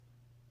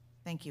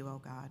Thank you,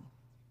 O God.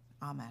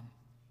 Amen.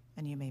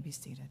 And you may be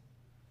seated.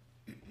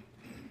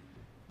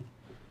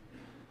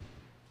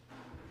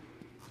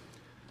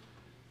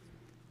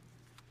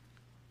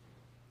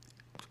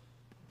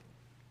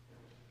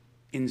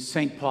 In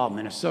St. Paul,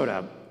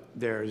 Minnesota,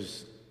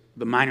 there's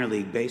the minor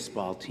league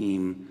baseball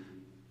team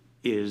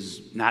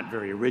is not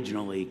very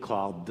originally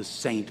called the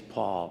St.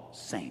 Paul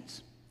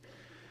Saints.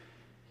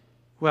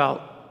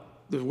 Well,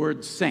 the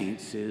word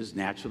Saints is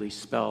naturally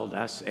spelled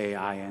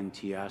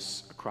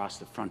S-A-I-N-T-S across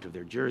the front of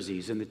their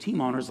jerseys, and the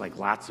team owners, like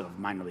lots of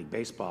minor league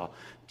baseball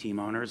team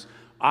owners,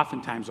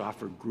 oftentimes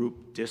offer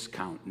group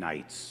discount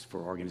nights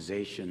for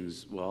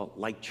organizations, well,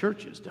 like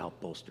churches, to help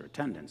bolster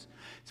attendance.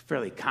 It's a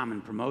fairly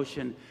common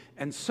promotion,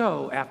 and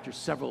so after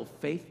several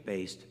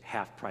faith-based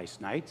half-price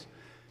nights,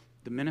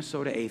 the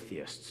Minnesota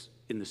Atheists,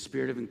 in the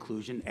spirit of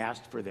inclusion,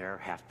 asked for their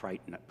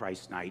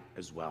half-price night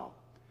as well.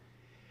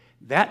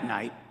 That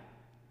night,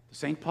 the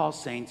St. Paul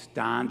Saints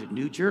donned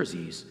new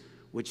jerseys,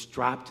 which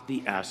dropped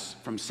the S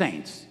from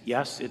Saints.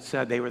 Yes, it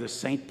said they were the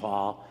St.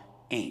 Paul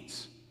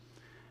Aints.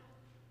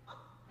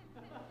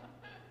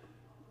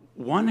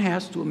 One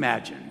has to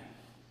imagine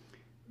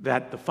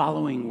that the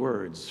following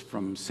words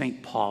from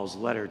St. Paul's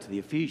letter to the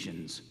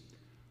Ephesians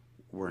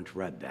weren't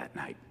read that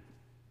night.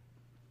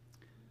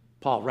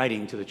 Paul,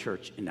 writing to the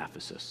church in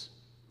Ephesus,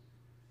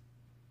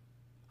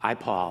 I,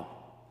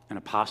 Paul, an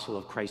apostle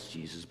of Christ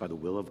Jesus by the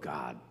will of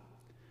God,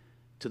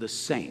 to the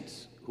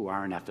saints who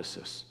are in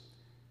Ephesus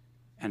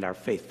and are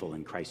faithful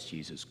in Christ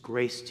Jesus,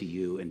 grace to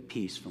you and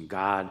peace from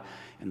God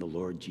and the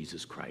Lord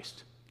Jesus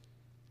Christ.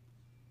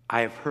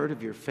 I have heard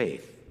of your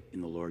faith in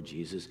the Lord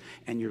Jesus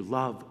and your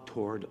love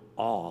toward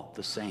all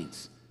the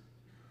saints.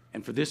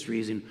 And for this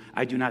reason,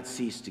 I do not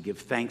cease to give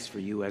thanks for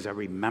you as I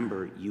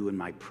remember you in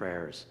my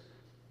prayers.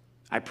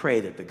 I pray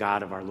that the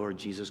God of our Lord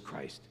Jesus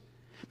Christ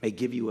may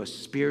give you a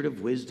spirit of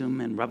wisdom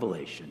and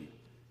revelation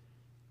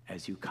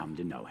as you come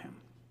to know him.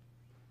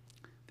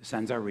 This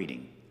ends our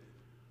reading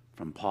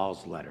from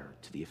Paul's letter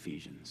to the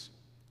Ephesians.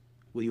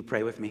 Will you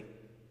pray with me?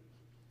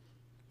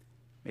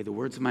 May the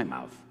words of my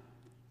mouth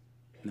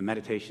and the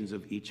meditations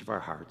of each of our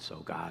hearts,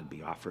 O God,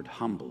 be offered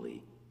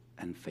humbly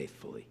and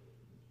faithfully.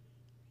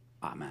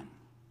 Amen.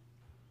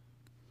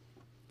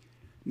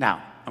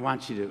 Now, I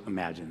want you to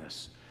imagine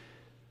this.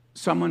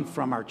 Someone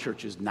from our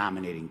church's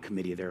nominating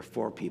committee, there are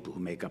 4 people who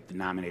make up the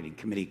nominating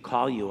committee,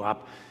 call you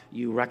up,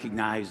 you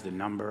recognize the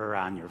number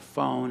on your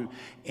phone,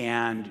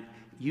 and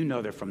you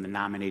know they're from the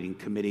nominating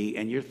committee,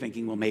 and you're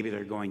thinking, well, maybe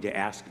they're going to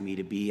ask me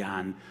to be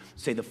on,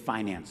 say, the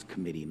finance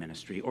committee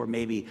ministry, or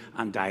maybe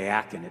on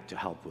diaconate to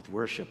help with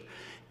worship.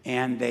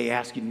 And they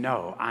ask you,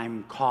 no,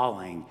 I'm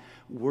calling.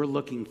 We're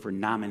looking for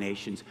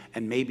nominations,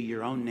 and maybe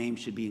your own name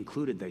should be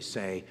included. They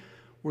say,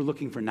 we're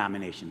looking for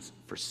nominations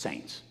for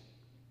saints.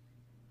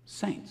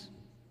 Saints.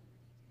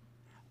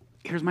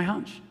 Here's my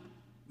hunch.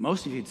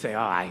 Most of you'd say,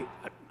 oh,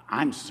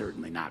 I'm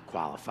certainly not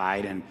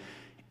qualified, and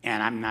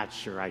I'm not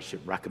sure I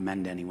should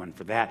recommend anyone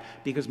for that,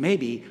 because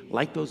maybe,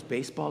 like those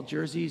baseball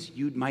jerseys,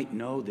 you might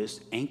know this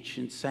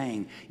ancient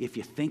saying, if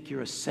you think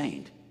you're a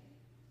saint,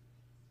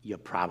 you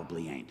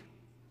probably ain't.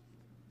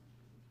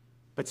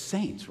 But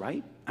saints,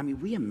 right? I mean,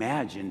 we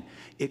imagine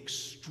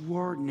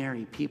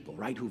extraordinary people,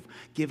 right, who've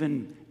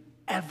given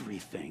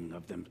everything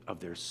of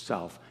their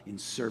self in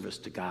service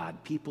to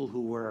God, people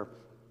who were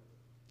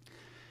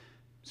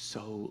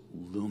so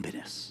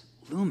luminous,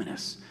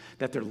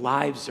 that their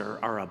lives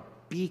are a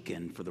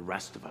beacon for the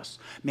rest of us.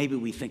 Maybe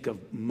we think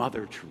of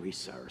Mother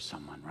Teresa or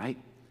someone, right?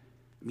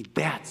 I mean,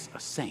 that's a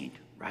saint,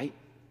 right?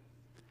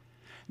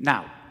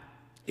 Now,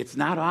 it's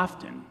not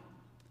often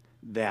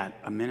that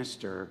a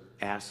minister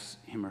asks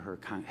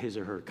his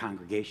or her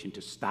congregation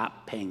to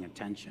stop paying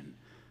attention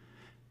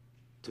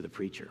to the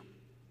preacher.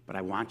 But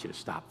I want you to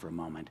stop for a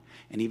moment.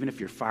 And even if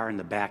you're far in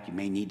the back, you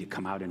may need to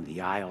come out into the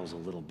aisles a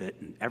little bit,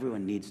 and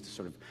everyone needs to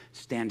sort of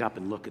stand up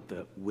and look at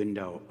the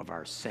window of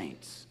our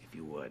saints, if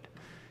you would,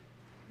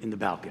 in the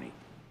balcony.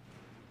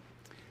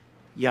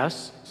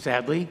 Yes,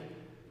 sadly,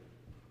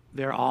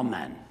 they're all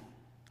men.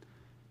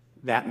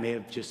 That may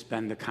have just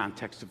been the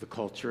context of the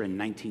culture in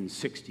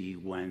 1960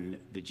 when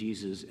the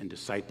Jesus and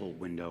Disciple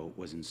window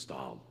was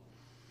installed.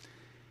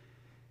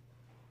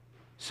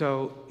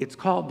 So it's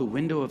called the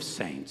Window of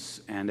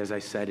Saints, and as I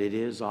said, it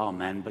is all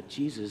men, but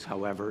Jesus,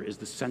 however, is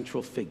the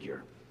central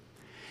figure.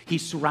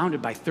 He's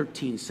surrounded by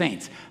 13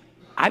 saints.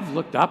 I've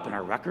looked up in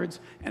our records,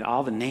 and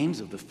all the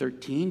names of the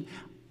 13,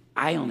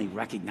 I only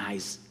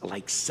recognize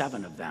like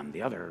 7 of them.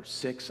 The other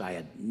 6 I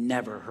had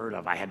never heard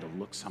of. I had to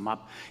look some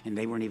up, and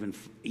they weren't even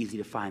easy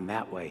to find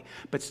that way.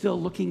 But still,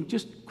 looking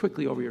just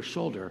quickly over your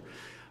shoulder,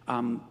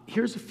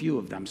 here's a few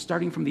of them.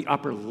 Starting from the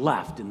upper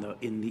left,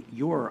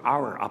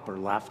 our upper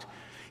left,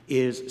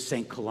 is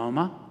St.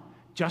 Coloma.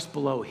 Just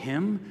below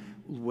him,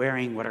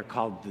 wearing what are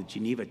called the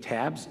Geneva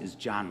tabs, is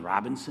John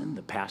Robinson,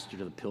 the pastor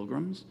to the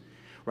Pilgrims.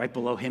 Right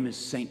below him is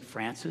St.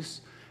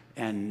 Francis,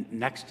 and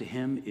next to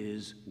him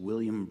is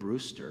William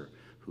Brewster,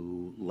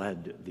 who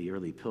led the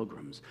early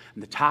Pilgrims.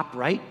 In the top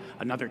right,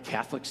 another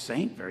Catholic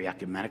saint, very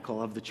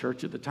ecumenical of the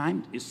church at the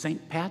time, is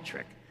St.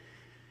 Patrick.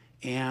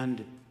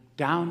 And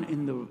Down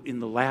in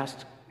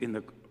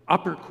the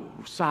upper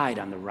side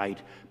on the right,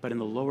 but in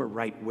the lower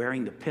right,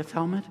 wearing the pith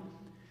helmet,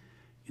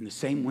 in the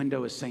same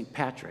window as St.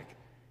 Patrick,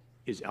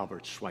 is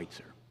Albert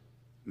Schweitzer,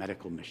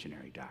 medical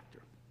missionary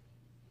doctor.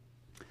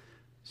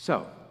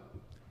 So,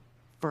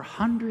 for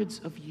hundreds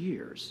of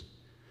years,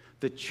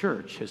 the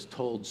church has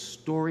told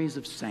stories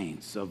of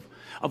saints, of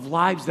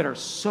lives that are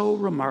so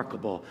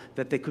remarkable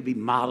that they could be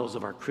models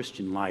of our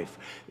Christian life,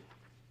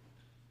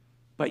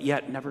 but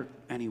yet never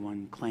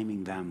anyone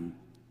claiming them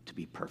to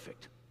be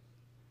perfect.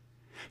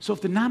 So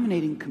if the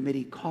nominating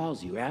committee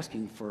calls you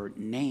asking for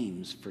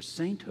names for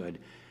sainthood,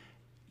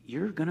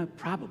 you're going to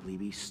probably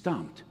be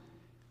stumped,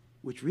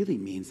 which really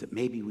means that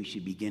maybe we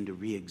should begin to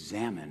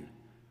re-examine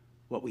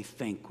what we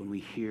think when we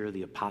hear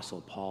the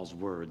Apostle Paul's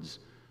words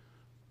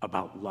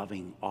about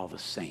loving all the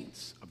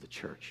saints of the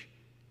church.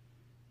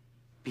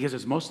 Because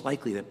it's most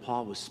likely that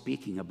Paul was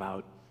speaking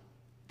about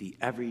the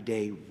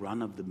everyday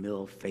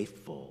run-of-the-mill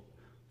faithful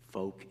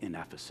folk in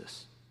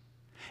Ephesus.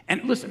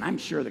 And listen, I'm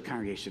sure the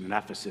congregation in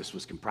Ephesus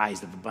was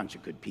comprised of a bunch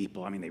of good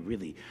people. I mean, they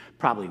really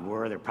probably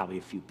were. There were probably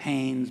a few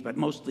pains, but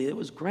mostly it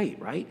was great,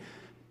 right?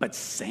 But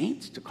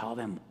saints, to call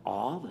them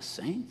all the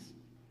saints?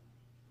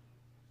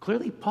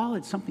 Clearly, Paul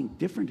had something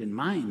different in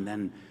mind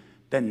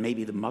than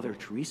maybe the Mother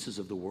Teresas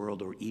of the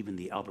world or even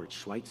the Albert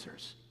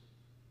Schweitzers.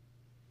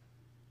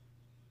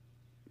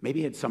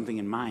 Maybe he had something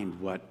in mind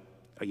what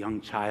a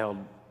young child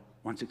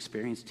once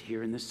experienced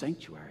here in this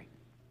sanctuary.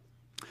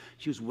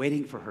 She was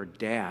waiting for her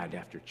dad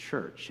after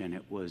church, and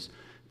it was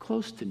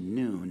close to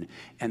noon,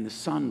 and the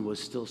sun was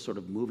still sort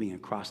of moving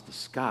across the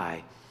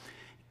sky,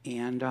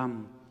 and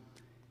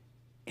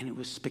it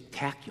was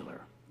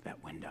spectacular,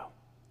 that window.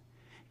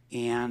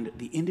 And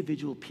the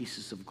individual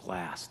pieces of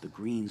glass, the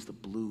greens, the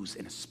blues,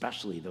 and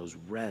especially those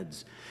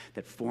reds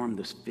that form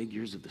the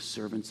figures of the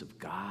servants of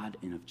God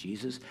and of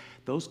Jesus,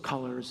 those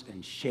colors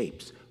and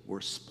shapes were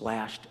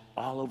splashed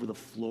all over the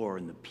floor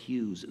and the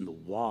pews and the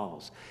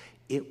walls.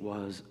 It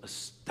was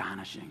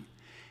astonishing.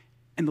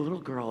 And the little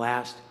girl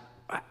asked,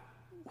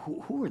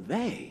 who are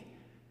they?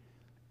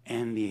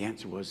 And the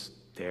answer was,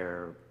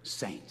 they're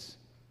saints.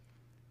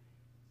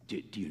 Do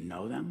you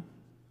know them?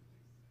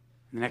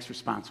 And the next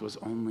response was,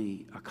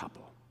 only a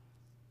couple.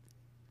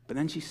 But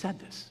then she said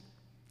this,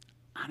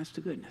 honest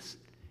to goodness,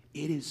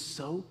 it is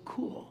so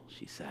cool,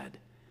 she said,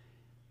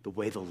 the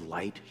way the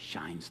light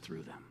shines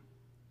through them.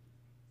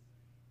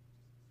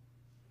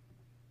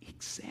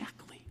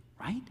 Exactly,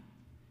 right?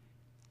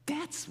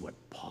 That's what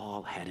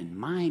Paul had in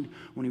mind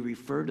when he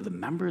referred to the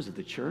members of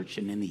the church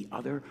and in the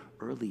other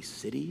early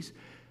cities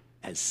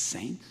as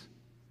saints.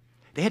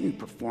 They hadn't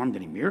performed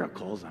any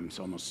miracles, I'm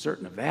almost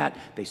certain of that.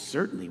 They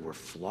certainly were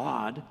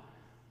flawed.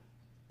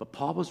 But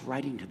Paul was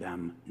writing to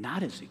them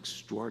not as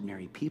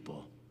extraordinary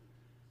people,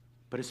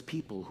 but as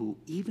people who,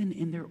 even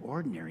in their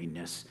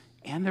ordinariness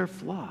and their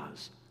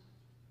flaws,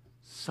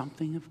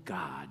 something of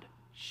God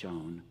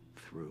shone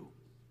through.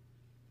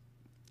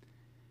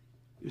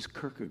 It was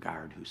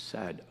Kierkegaard who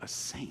said, a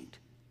saint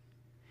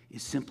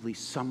is simply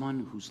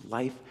someone whose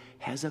life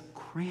has a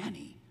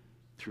cranny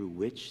through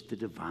which the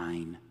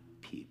divine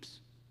peeps.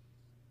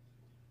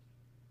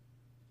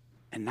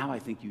 And now I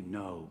think you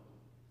know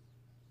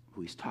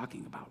who he's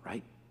talking about,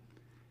 right?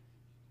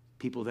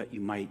 People that you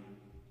might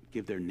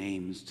give their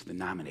names to the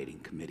nominating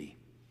committee.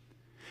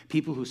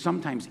 People who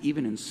sometimes,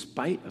 even in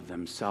spite of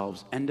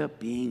themselves, end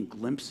up being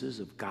glimpses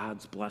of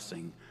God's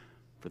blessing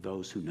for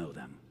those who know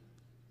them.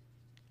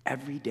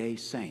 Everyday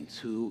saints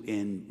who,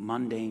 in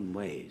mundane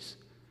ways,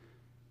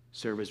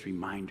 serve as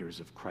reminders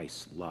of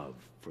Christ's love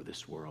for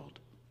this world.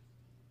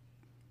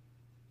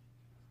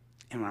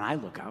 And when I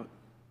look out,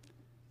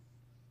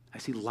 I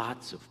see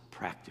lots of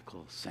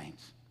practical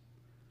saints,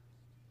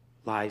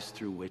 lives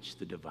through which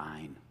the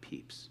divine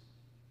peeps.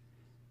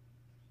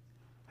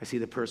 I see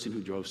the person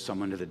who drove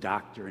someone to the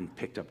doctor and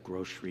picked up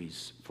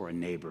groceries for a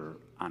neighbor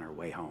on her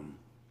way home.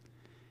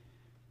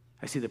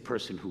 I see the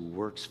person who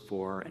works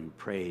for and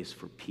prays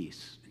for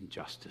peace and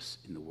justice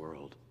in the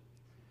world.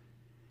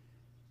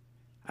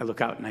 I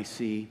look out and I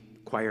see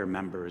choir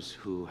members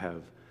who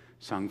have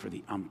sung for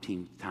the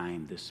umpteenth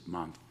time this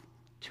month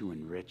to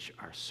enrich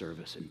our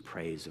service in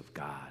praise of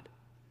God.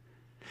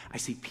 I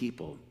see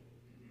people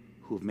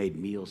who have made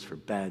meals for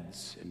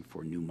beds and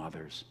for new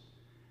mothers.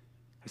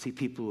 I see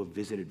people who have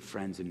visited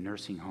friends in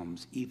nursing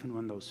homes, even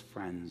when those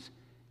friends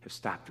have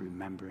stopped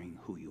remembering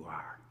who you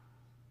are.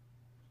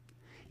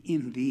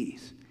 In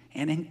these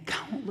and in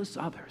countless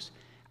others,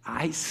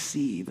 I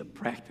see the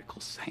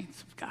practical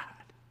saints of God,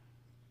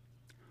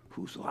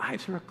 whose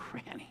lives are a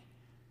cranny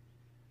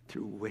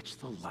through which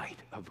the light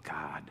of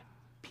God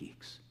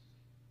peeks.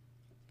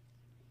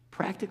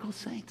 Practical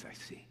saints, I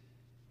see.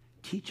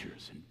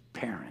 Teachers and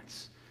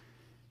parents,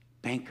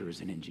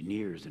 bankers and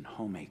engineers and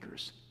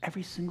homemakers,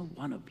 every single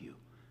one of you,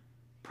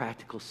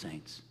 practical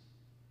saints.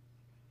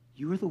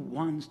 You are the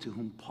ones to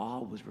whom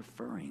Paul was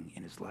referring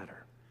in his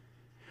letter,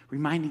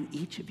 reminding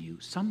each of you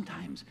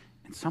sometimes,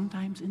 and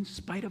sometimes in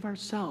spite of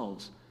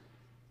ourselves,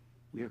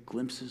 we are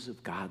glimpses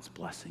of God's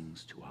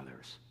blessings to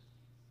others.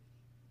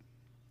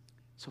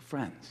 So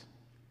friends,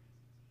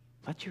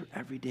 let your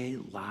everyday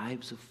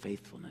lives of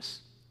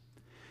faithfulness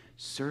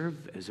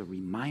serve as a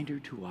reminder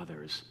to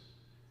others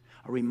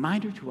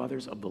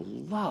of the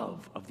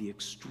love of the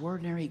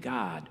extraordinary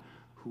God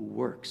who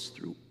works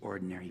through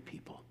ordinary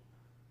people,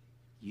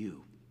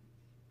 you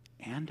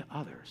and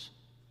others,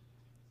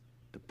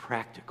 the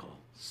practical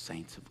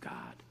saints of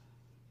God.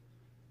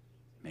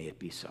 May it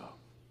be so.